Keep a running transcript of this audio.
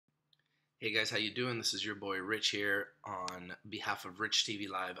Hey guys, how you doing? This is your boy Rich here on behalf of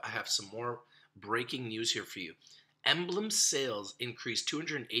RICHTVLIVE. I have some more breaking news here for you. Emblem sales increased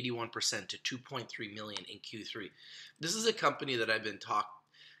 281% to 2.3 million in Q3. This is a company that I've been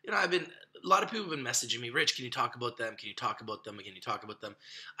a lot of people have been messaging me, Rich, can you talk about them? Can you talk about them? Can you talk about them?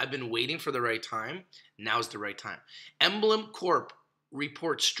 I've been waiting for the right time. Now's the right time. Emblem Corp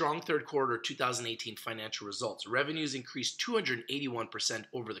reports strong third quarter 2018 financial results. Revenues increased 281%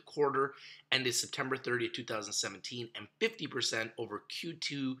 over the quarter ended September 30, 2017 and 50% over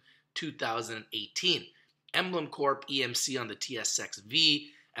Q2 2018. Emblem Corp, EMC on the TSXV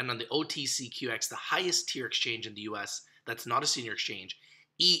and on the OTCQX, the highest tier exchange in the US, that's not a senior exchange,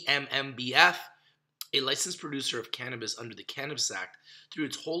 EMMBF, a licensed producer of cannabis under the Cannabis Act, through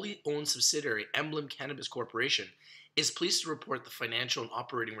its wholly owned subsidiary, Emblem Cannabis Corporation, is pleased to report the financial and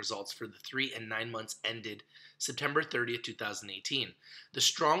operating results for the 3 and 9 months ended September 30, 2018. The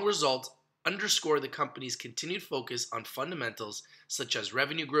strong results underscore the company's continued focus on fundamentals such as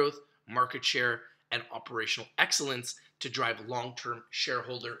revenue growth, market share, and operational excellence to drive long-term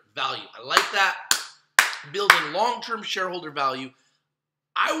shareholder value. I like that. Building long-term shareholder value.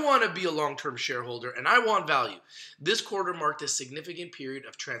 I want to be a long-term shareholder and I want value. This quarter marked a significant period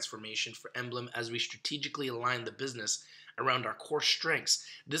of transformation for Emblem as we strategically aligned the business around our core strengths.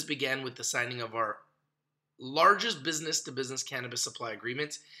 This began with the signing of our largest business-to-business cannabis supply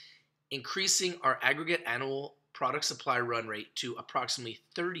agreements, increasing our aggregate annual product supply run rate to approximately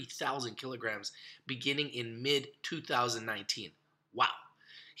 30,000 kilograms beginning in mid-2019. Wow.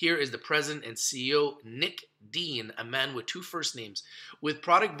 Here is the president and CEO, Nick Dean, a man with two first names. With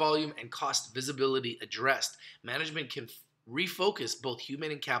product volume and cost visibility addressed, management can refocus both human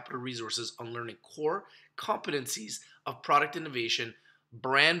and capital resources on learning core competencies of product innovation,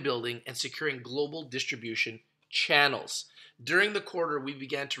 brand building, and securing global distribution channels. During the quarter, we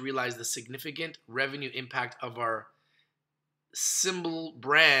began to realize the significant revenue impact of our Symbl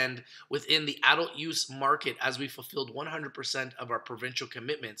brand within the adult use market as we fulfilled 100% of our provincial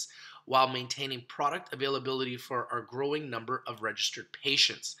commitments while maintaining product availability for our growing number of registered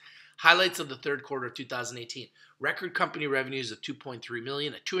patients. Highlights of the third quarter of 2018. Record company revenues of 2.3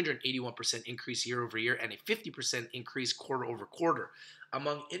 million, a 281% increase year over year, and a 50% increase quarter over quarter.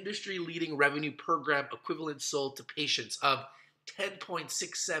 Among industry-leading revenue per gram equivalent sold to patients of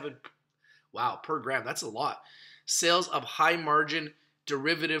 10.67, wow, per gram, that's a lot. Sales of high-margin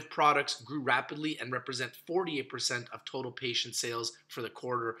derivative products grew rapidly and represent 48% of total patient sales for the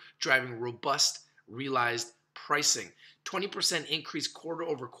quarter, driving robust realized pricing. 20% increase quarter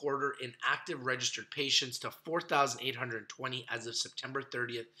over quarter in active registered patients to 4,820 as of September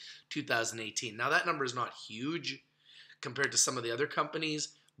 30th, 2018. Now that number is not huge compared to some of the other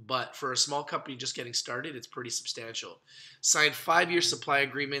companies, but for a small company just getting started, it's pretty substantial. Signed 5-year supply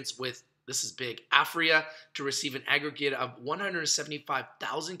agreements with, this is big, Afria to receive an aggregate of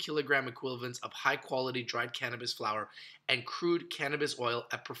 175,000 kilogram equivalents of high-quality dried cannabis flower and crude cannabis oil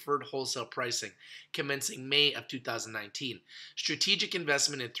at preferred wholesale pricing, commencing May of 2019. Strategic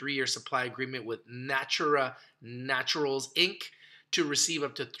investment in 3-year supply agreement with Natura Naturals, Inc., to receive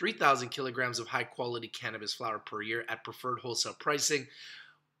up to 3,000 kilograms of high-quality cannabis flower per year at preferred wholesale pricing,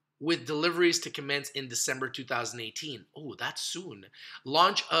 with deliveries to commence in December 2018. Oh, that's soon.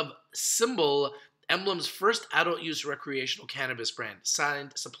 Launch of Symbl, Emblem's first adult-use recreational cannabis brand.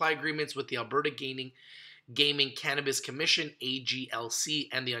 Signed supply agreements with the Alberta Gaming Cannabis Commission, AGLC,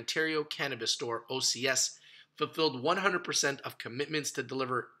 and the Ontario Cannabis Store, OCS. Fulfilled 100% of commitments to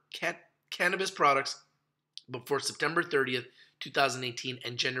deliver cannabis products before September 30th, 2018,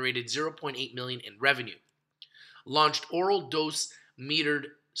 and generated 0.8 million in revenue. Launched oral dose metered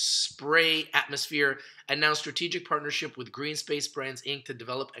spray atmosphere, announced strategic partnership with Green Space Brands Inc. to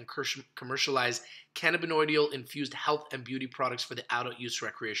develop and commercialize cannabinoidal infused health and beauty products for the adult use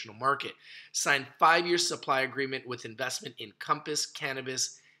recreational market. Signed 5-year supply agreement with investment in Compass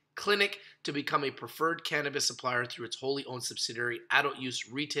Cannabis Clinic to become a preferred cannabis supplier through its wholly owned subsidiary adult use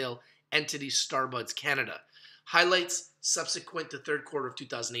retail entity Starbuds Canada. Highlights subsequent to third quarter of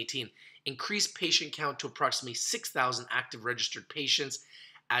 2018. Increased patient count to approximately 6,000 active registered patients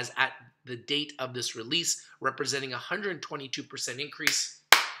as at the date of this release, representing a 122% increase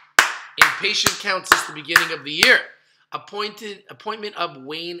in patient count since the beginning of the year. Appointment of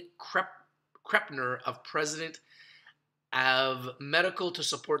Wayne Krepner of President of Medical to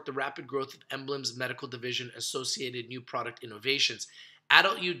support the rapid growth of Emblem's medical division, associated new product innovations.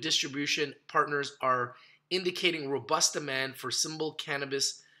 Adult use distribution partners are indicating robust demand for Symbl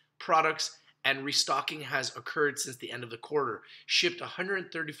cannabis products, and restocking has occurred since the end of the quarter. Shipped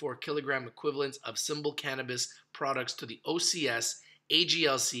 134 kilogram equivalents of Symbl cannabis products to the OCS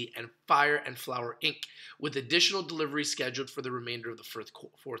AGLC, and Fire and Flower Inc., with additional deliveries scheduled for the remainder of the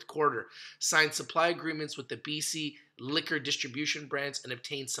fourth quarter. Signed supply agreements with the BC liquor distribution brands and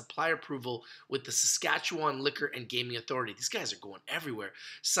obtained supply approval with the Saskatchewan Liquor and Gaming Authority. These guys are going everywhere.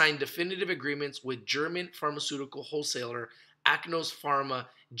 Signed definitive agreements with German pharmaceutical wholesaler Acnos Pharma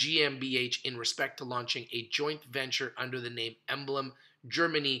GmbH in respect to launching a joint venture under the name Emblem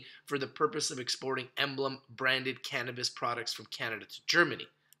Germany for the purpose of exporting Emblem branded cannabis products from Canada to Germany.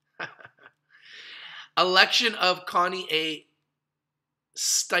 Election of Connie A.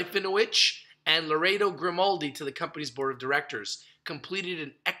 Stefanowicz and Laredo Grimaldi to the company's board of directors. Completed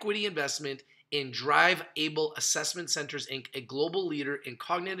an equity investment in Drive Able Assessment Centers Inc., a global leader in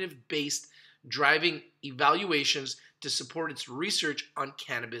cognitive-based driving evaluations to support its research on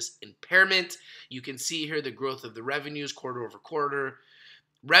cannabis impairment. You can see here the growth of the revenues quarter over quarter.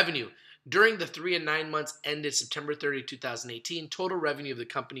 Revenue. During the 3 and 9 months ended September 30, 2018, total revenue of the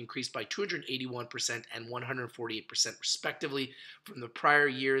company increased by 281% and 148% respectively from the prior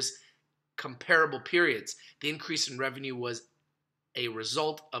year's comparable periods. The increase in revenue was a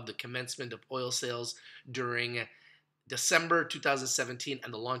result of the commencement of oil sales during December 2017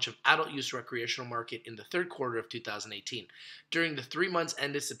 and the launch of adult use recreational market in the third quarter of 2018. During the 3 months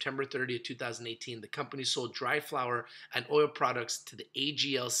ended September 30, 2018, the company sold dry flower and oil products to the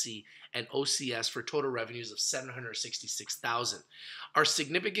AGLC and OCS for total revenues of $766,000. Our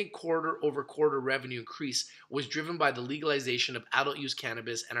significant quarter-over-quarter revenue increase was driven by the legalization of adult use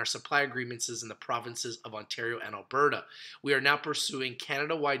cannabis and our supply agreements in the provinces of Ontario and Alberta. We are now pursuing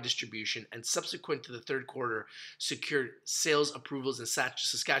Canada-wide distribution and subsequent to the third quarter secured sales approvals in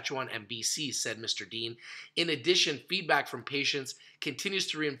Saskatchewan and BC, said Mr. Dean. In addition, feedback from patients continues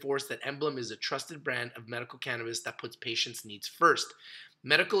to reinforce that Emblem is a trusted brand of medical cannabis that puts patients' needs first.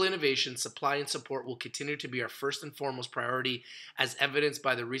 Medical innovation, supply, and support will continue to be our first and foremost priority, as evidenced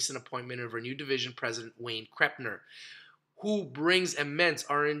by the recent appointment of our new division president, Wayne Krepner, who brings immense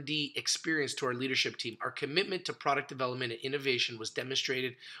R&D experience to our leadership team. Our commitment to product development and innovation was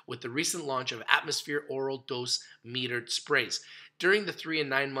demonstrated with the recent launch of Atmosphere Oral Dose Metered Sprays. During the 3 and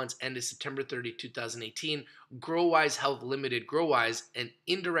 9 months ended September 30, 2018, GrowWise Health Limited, GrowWise, an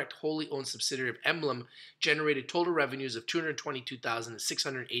indirect wholly owned subsidiary of Emblem, generated total revenues of $222,000 and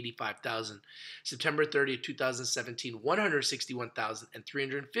 $685,000. September 30, 2017, $161,000 and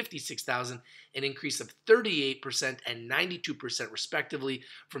 $356,000, an increase of 38% and 92% respectively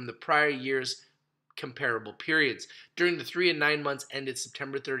from the prior year's comparable periods. During the 3 and 9 months ended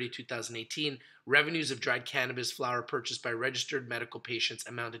September 30, 2018, revenues of dried cannabis flower purchased by registered medical patients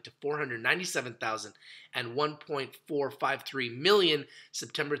amounted to $497,000 and $1.453 million.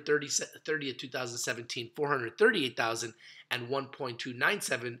 September 30th, 2017, $438,000 and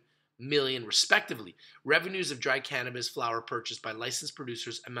 $1.297 million respectively. Revenues of dry cannabis flower purchased by licensed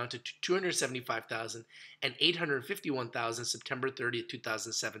producers amounted to $275,000 and $851,000 September 30th,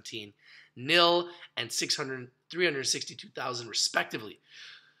 2017, nil and $362,000 respectively.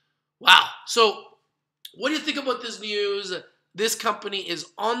 Wow. So what do you think about this news? This company is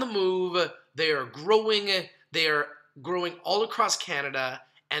on the move. They are growing. They are growing all across Canada,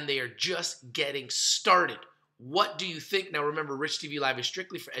 and they are just getting started. What do you think? Now remember, Rich TV Live is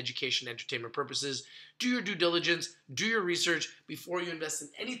strictly for education and entertainment purposes. Do your due diligence, do your research before you invest in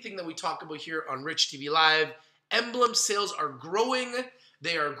anything that we talk about here on Rich TV Live. Emblem sales are growing.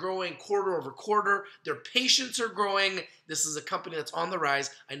 They are growing quarter over quarter. Their patients are growing. This is a company that's on the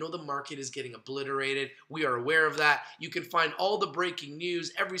rise. I know the market is getting obliterated. We are aware of that. You can find all the breaking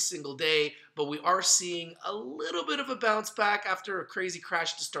news every single day, but we are seeing a little bit of a bounce back after a crazy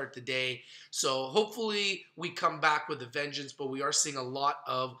crash to start the day. So hopefully we come back with a vengeance, but we are seeing a lot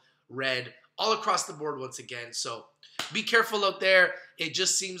of red all across the board once again. So be careful out there. It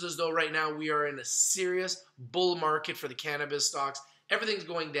just seems as though right now we are in a serious bull market for the cannabis stocks. Everything's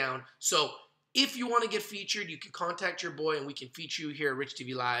going down. So if you want to get featured, you can contact your boy and we can feature you here at Rich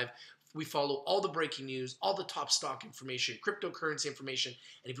TV Live. We follow all the breaking news, all the top stock information, cryptocurrency information.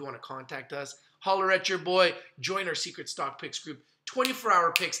 And if you want to contact us, holler at your boy. Join our secret stock picks group.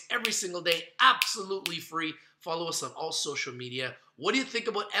 24-hour picks every single day, absolutely free. Follow us on all social media. What do you think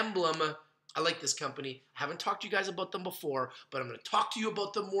about Emblem? I like this company. I haven't talked to you guys about them before, but I'm going to talk to you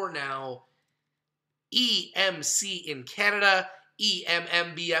about them more now. EMC in Canada,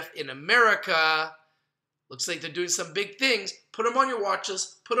 EMMBF in America. Looks like they're doing some big things. Put them on your watch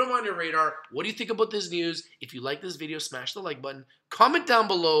list. Put them on your radar. What do you think about this news? If you like this video, smash the like button. Comment down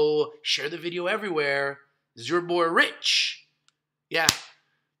below. Share the video everywhere. This is your boy, Rich. Yeah,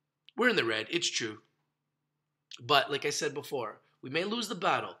 we're in the red. It's true. But like I said before, we may lose the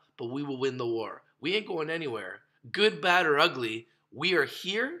battle, but we will win the war. We ain't going anywhere. Good, bad, or ugly, We are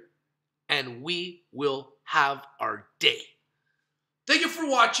here, and we will have our day. Thank you for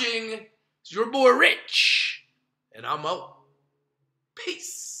watching. It's your boy Rich, and I'm out.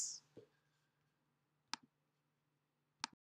 Peace.